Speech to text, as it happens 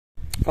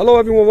Hello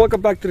everyone,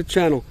 welcome back to the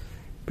channel.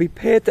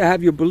 Prepare to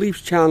have your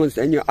beliefs challenged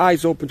and your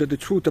eyes open to the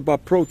truth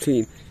about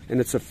protein and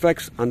its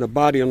effects on the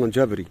body and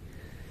longevity.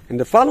 In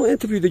the following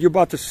interview that you're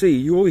about to see,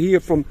 you will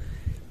hear from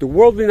the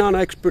world-renowned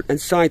expert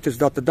and scientist,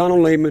 Dr.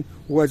 Layman,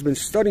 who has been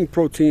studying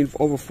protein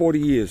for over 40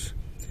 years.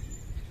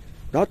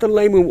 Dr.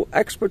 Layman will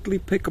expertly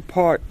pick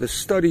apart the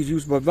studies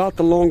used by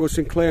Dr. Longo,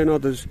 Sinclair, and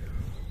others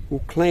who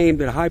claim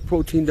that a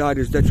high-protein diet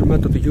is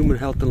detrimental to human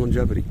health and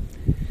longevity.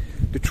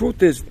 The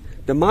truth is,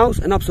 the mouse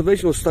and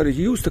observational studies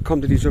used to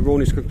come to these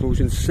erroneous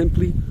conclusions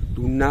simply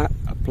do not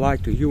apply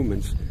to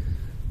humans.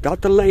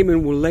 Dr.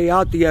 Layman will lay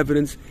out the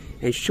evidence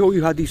and show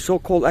you how these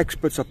so-called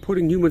experts are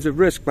putting humans at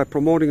risk by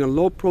promoting a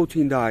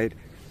low-protein diet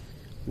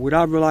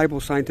without reliable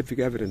scientific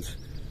evidence.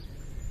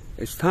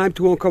 It's time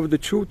to uncover the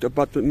truth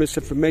about the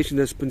misinformation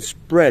that's been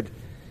spread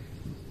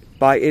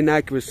by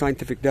inaccurate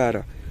scientific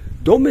data.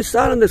 Don't miss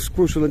out on this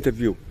crucial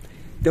interview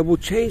that will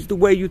change the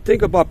way you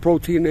think about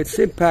protein and its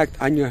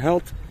impact on your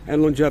health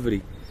and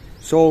longevity.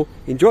 So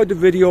enjoy the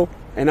video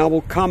and I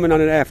will comment on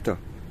it after.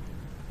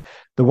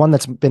 The one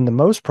that's been the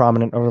most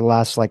prominent over the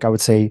last, I would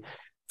say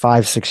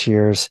 5-6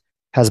 years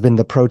has been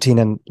the protein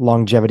and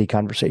longevity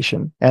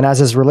conversation. And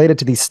as is related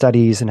to these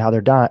studies and how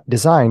they're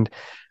designed,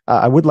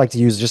 I would like to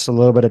use just a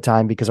little bit of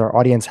time because our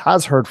audience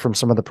has heard from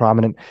some of the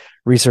prominent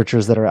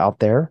researchers that are out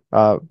there,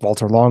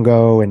 Walter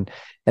Longo, and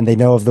they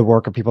know of the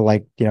work of people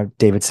like,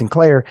 David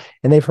Sinclair,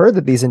 and they've heard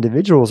that these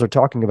individuals are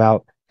talking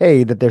about,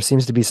 hey, that there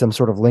seems to be some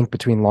sort of link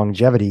between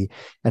longevity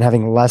and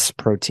having less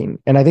protein.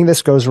 And I think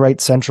this goes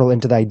right central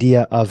into the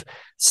idea of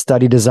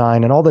study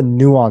design and all the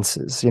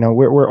nuances.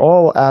 We're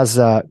all, as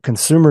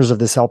consumers of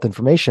this health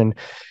information,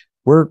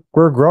 we're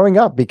growing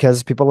up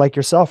because people like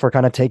yourself are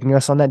kind of taking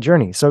us on that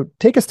journey. So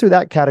take us through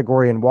that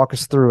category and walk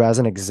us through as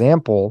an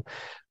example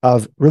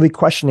of really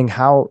questioning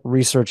how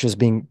research is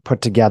being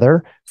put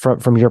together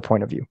from your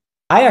point of view.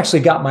 I actually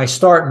got my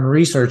start in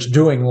research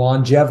doing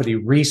longevity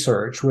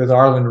research with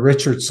Arlen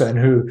Richardson,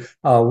 who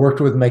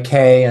worked with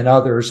McKay and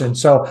others. And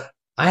so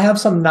I have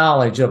some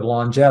knowledge of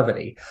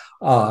longevity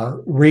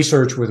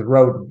research with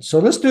rodents. So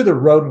let's do the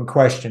rodent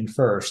question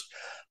first.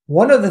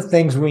 One of the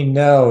things we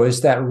know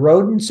is that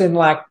rodents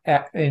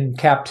in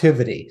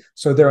captivity,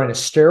 so they're in a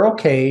sterile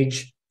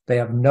cage, they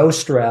have no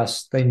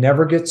stress, they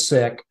never get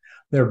sick,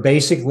 they're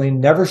basically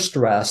never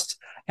stressed,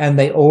 and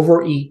they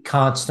overeat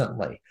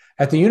constantly.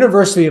 At the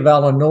University of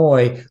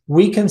Illinois,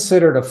 we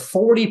considered a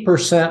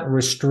 40%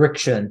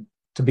 restriction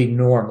to be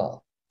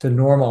normal, to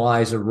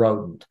normalize a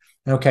rodent.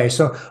 Okay,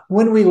 so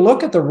when we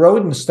look at the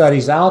rodent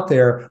studies out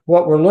there,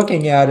 what we're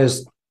looking at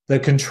is the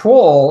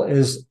control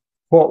is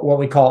what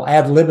we call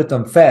ad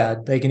libitum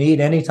fed. They can eat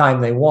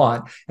anytime they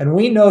want. And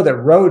we know that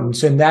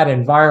rodents in that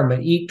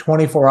environment eat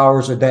 24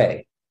 hours a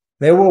day.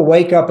 They will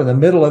wake up in the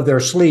middle of their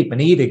sleep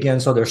and eat again,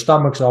 so their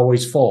stomach's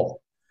always full.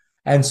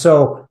 And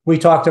so we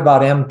talked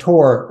about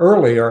mTOR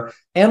earlier.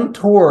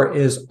 mTOR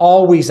is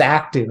always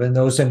active in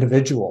those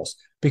individuals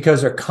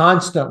because they're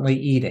constantly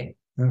eating,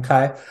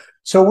 okay?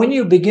 So when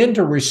you begin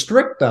to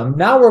restrict them,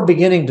 now we're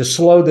beginning to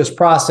slow this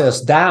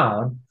process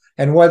down.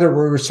 And whether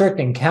we're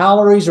restricting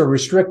calories or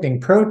restricting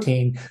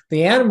protein,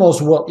 the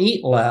animals will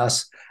eat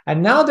less.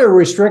 And now they're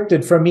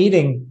restricted from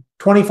eating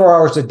 24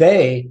 hours a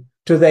day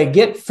till they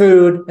get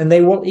food and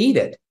they will eat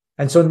it.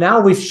 And so now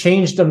we've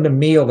changed them to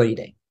meal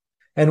eating.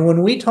 And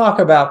when we talk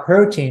about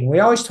protein,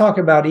 we always talk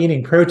about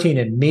eating protein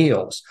in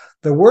meals.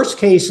 The worst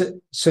case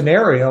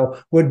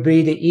scenario would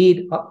be to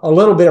eat a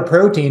little bit of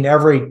protein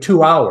every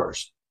 2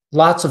 hours,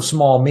 lots of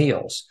small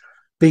meals,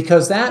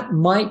 because that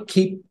might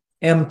keep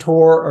mTOR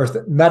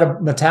or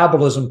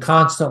metabolism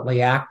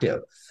constantly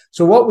active.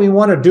 So what we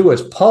want to do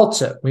is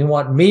pulse it. We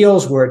want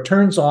meals where it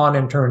turns on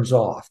and turns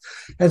off.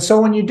 And so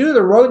when you do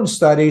the rodent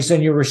studies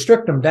and you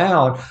restrict them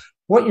down,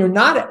 what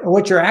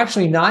you're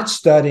actually not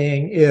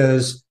studying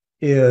is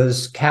you're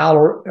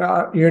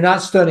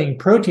not studying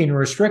protein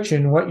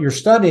restriction. What you're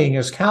studying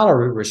is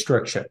calorie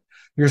restriction.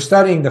 You're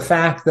studying the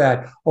fact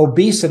that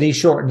obesity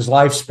shortens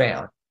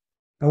lifespan.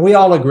 And we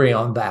all agree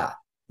on that.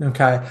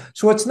 Okay.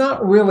 So it's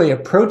not really a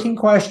protein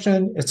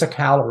question. It's a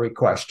calorie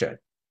question.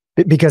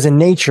 Because in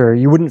nature,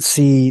 you wouldn't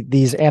see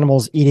these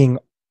animals eating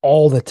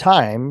all the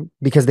time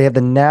because they have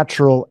the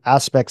natural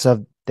aspects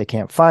of they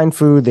can't find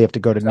food. They have to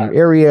go to new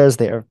areas.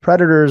 They have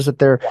predators that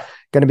they're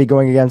going to be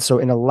going against. So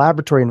in a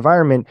laboratory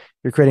environment,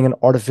 you're creating an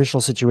artificial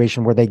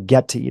situation where they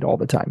get to eat all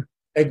the time.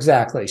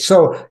 Exactly.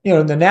 So,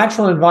 in the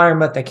natural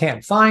environment, they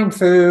can't find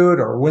food,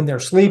 or when they're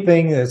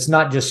sleeping, it's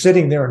not just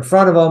sitting there in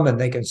front of them and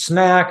they can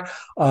snack.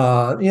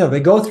 They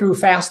go through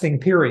fasting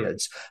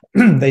periods.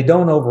 They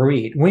don't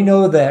overeat. We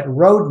know that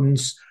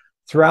rodents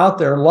throughout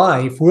their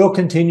life will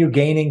continue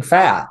gaining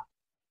fat.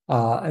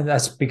 And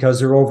that's because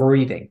they're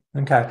overeating.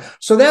 Okay.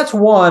 So that's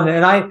one.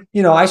 And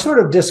I sort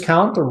of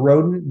discount the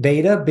rodent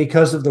data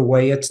because of the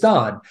way it's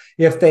done.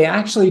 If they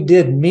actually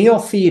did meal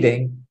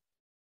feeding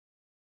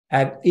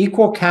at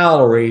equal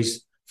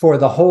calories for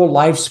the whole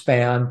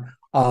lifespan,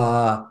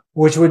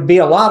 which would be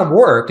a lot of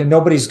work and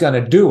nobody's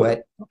going to do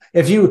it.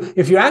 If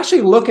you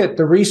actually look at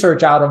the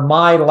research out of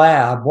my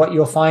lab, what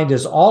you'll find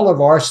is all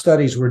of our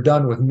studies were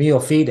done with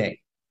meal feeding.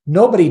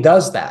 Nobody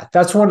does that.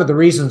 That's one of the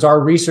reasons our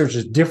research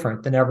is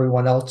different than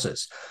everyone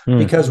else's,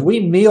 because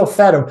we meal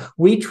fed them.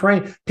 We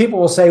train. People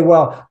will say,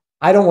 well,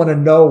 I don't want to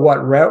know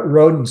what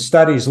rodent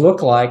studies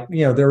look like.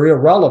 They're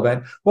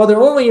irrelevant. Well, they're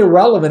only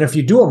irrelevant if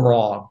you do them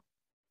wrong.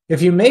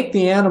 If you make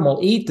the animal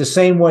eat the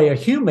same way a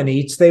human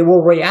eats, they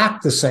will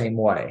react the same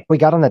way. We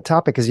got on that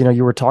topic because,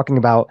 you were talking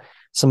about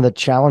some of the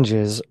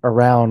challenges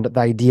around the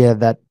idea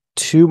that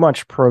too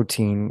much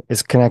protein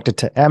is connected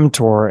to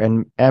mTOR,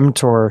 and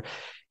mTOR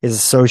is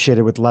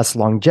associated with less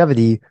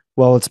longevity.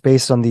 Well, it's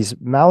based on these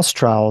mouse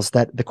trials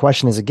that the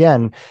question is,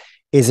 again,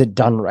 is it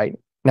done right?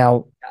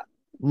 Now,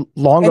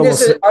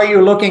 are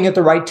you looking at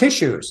the right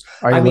tissues?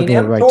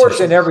 mTOR is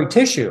in every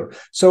tissue.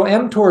 So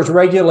mTOR is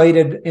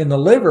regulated in the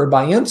liver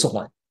by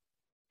insulin,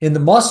 in the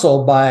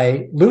muscle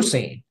by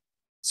leucine.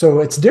 So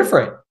it's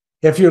different.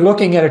 If you're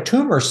looking at a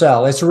tumor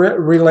cell, it's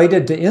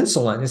related to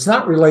insulin. It's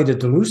not related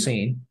to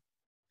leucine.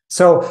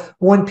 So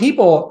when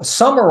people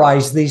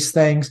summarize these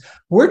things,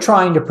 we're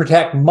trying to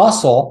protect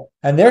muscle,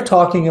 and they're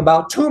talking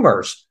about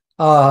tumors,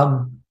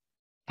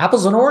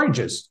 apples and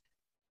oranges.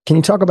 Can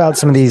you talk about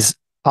some of these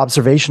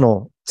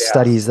observational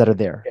studies that are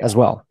there as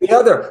well? The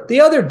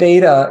other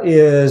data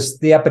is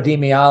the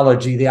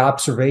epidemiology, the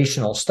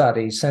observational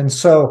studies. And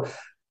so,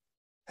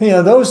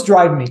 those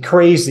drive me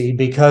crazy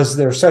because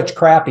they're such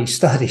crappy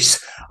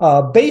studies.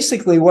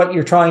 Basically, what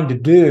you're trying to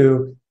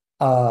do,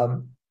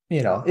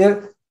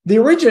 the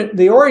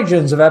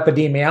origins of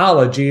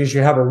epidemiology is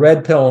you have a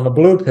red pill and a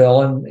blue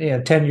pill,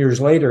 and 10 years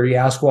later, you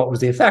ask what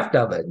was the effect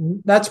of it.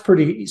 And that's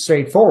pretty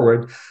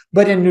straightforward.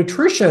 But in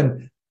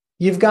nutrition,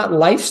 you've got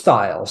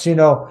lifestyles.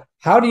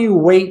 How do you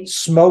weight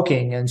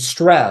smoking and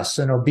stress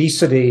and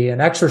obesity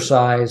and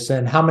exercise,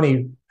 and how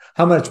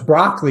much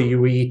broccoli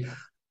you eat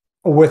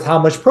with how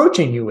much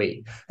protein you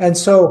eat? And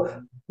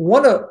so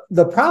one of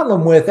the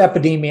problem with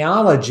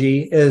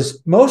epidemiology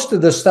is most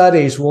of the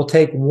studies will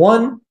take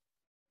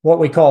what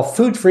we call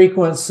food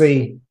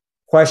frequency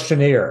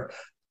questionnaire.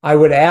 I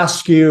would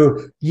ask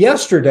you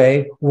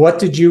yesterday, what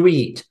did you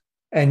eat?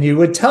 And you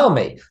would tell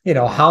me,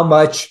 how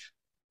much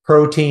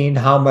protein,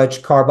 how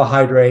much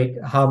carbohydrate,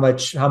 how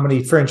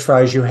many French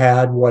fries you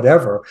had,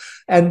 whatever.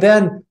 And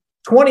then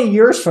 20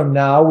 years from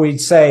now, we'd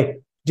say,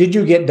 did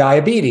you get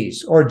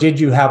diabetes or did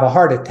you have a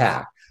heart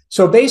attack?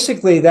 So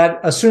basically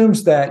that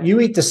assumes that you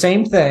eat the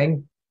same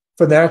thing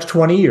for the next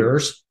 20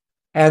 years,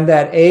 and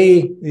that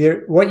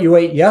what you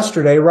ate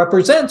yesterday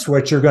represents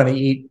what you're going to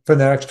eat for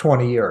the next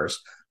 20 years.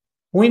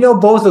 We know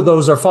both of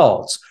those are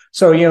false.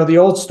 So, the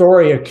old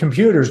story of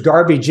computers,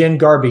 garbage in,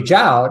 garbage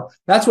out,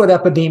 that's what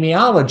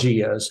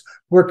epidemiology is.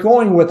 We're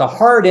going with a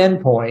hard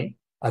endpoint,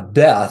 a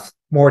death,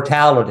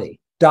 mortality,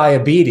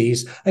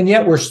 diabetes, and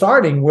yet we're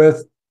starting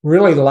with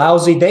really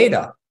lousy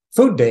data,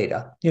 food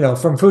data,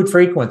 from food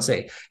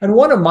frequency. And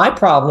one of my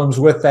problems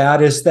with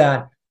that is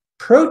that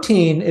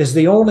protein is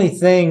the only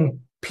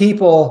thing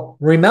people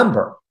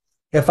remember.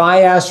 If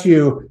I ask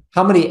you,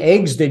 how many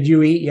eggs did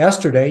you eat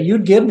yesterday?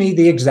 You'd give me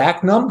the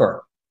exact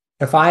number.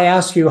 If I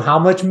ask you how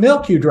much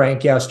milk you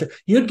drank yesterday,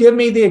 you'd give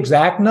me the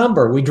exact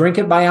number. We drink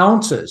it by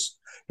ounces.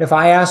 If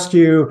I ask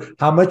you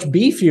how much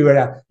beef you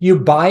had, you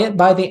buy it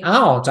by the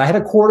ounce. I had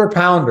a 1/4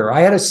 pounder.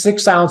 I had a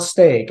 6-ounce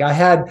steak. I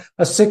had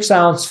a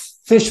 6-ounce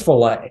fish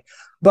fillet.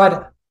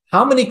 But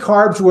how many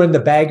carbs were in the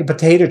bag of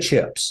potato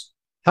chips?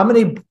 How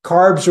many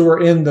carbs were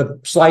in the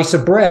slice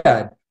of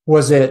bread?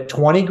 Was it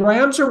 20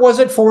 grams or was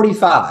it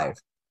 45?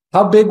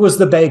 How big was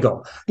the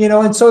bagel?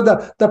 And so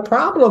the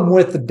problem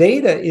with the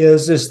data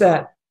is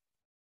that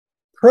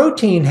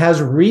protein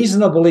has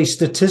reasonably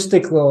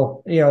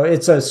statistical,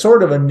 it's a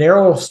sort of a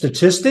narrow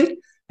statistic,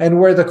 and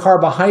where the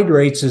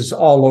carbohydrates is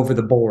all over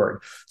the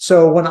board.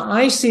 So when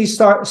I see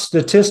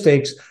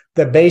statistics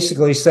that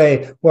basically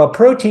say, well,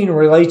 protein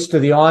relates to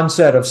the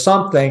onset of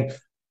something,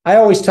 I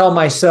always tell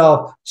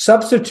myself,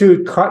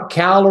 substitute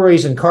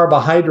calories and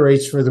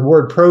carbohydrates for the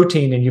word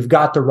protein, and you've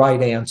got the right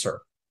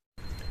answer.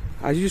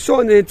 As you saw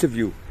in the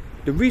interview,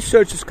 the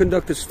researchers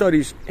conducted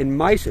studies in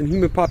mice and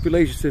human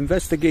populations to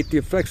investigate the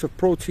effects of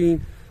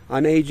protein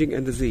on aging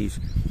and disease.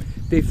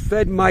 They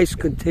fed mice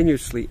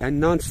continuously and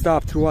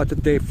non-stop throughout the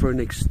day for an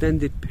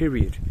extended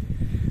period.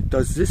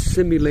 Does this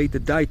simulate the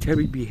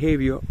dietary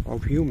behavior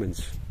of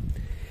humans?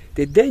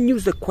 They then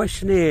used a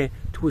questionnaire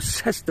to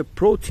assess the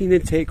protein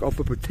intake of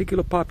a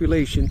particular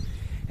population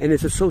and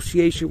its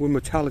association with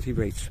mortality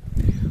rates.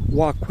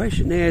 While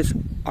questionnaires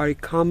are a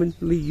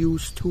commonly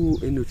used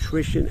tool in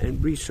nutrition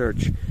and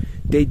research,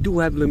 they do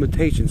have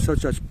limitations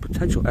such as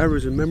potential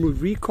errors in memory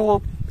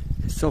recall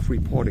and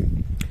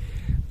self-reporting.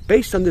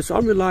 Based on this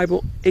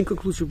unreliable,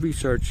 inconclusive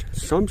research,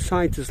 some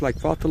scientists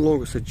like Walter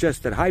Longo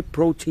suggest that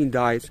high-protein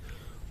diets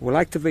will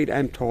activate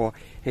mTOR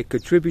and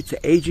contribute to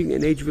aging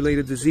and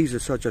age-related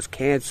diseases such as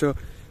cancer,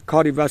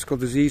 cardiovascular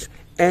disease,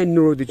 and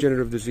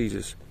neurodegenerative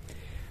diseases.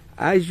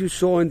 As you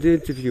saw in the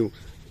interview,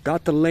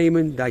 Dr.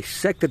 Layman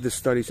dissected the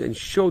studies and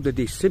showed that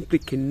they simply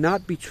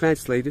cannot be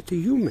translated to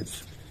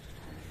humans.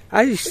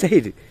 As he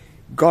stated,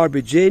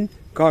 garbage in,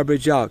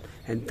 garbage out,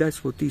 and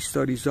that's what these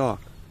studies are,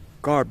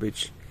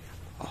 garbage.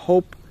 I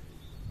hope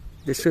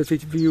this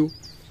interview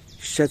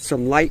shed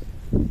some light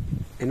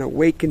and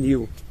awaken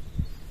you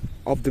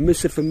of the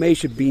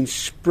misinformation being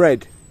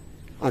spread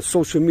on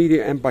social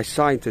media and by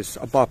scientists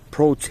about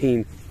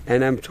protein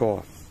and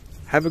mTOR.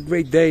 Have a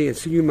great day and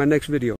see you in my next video.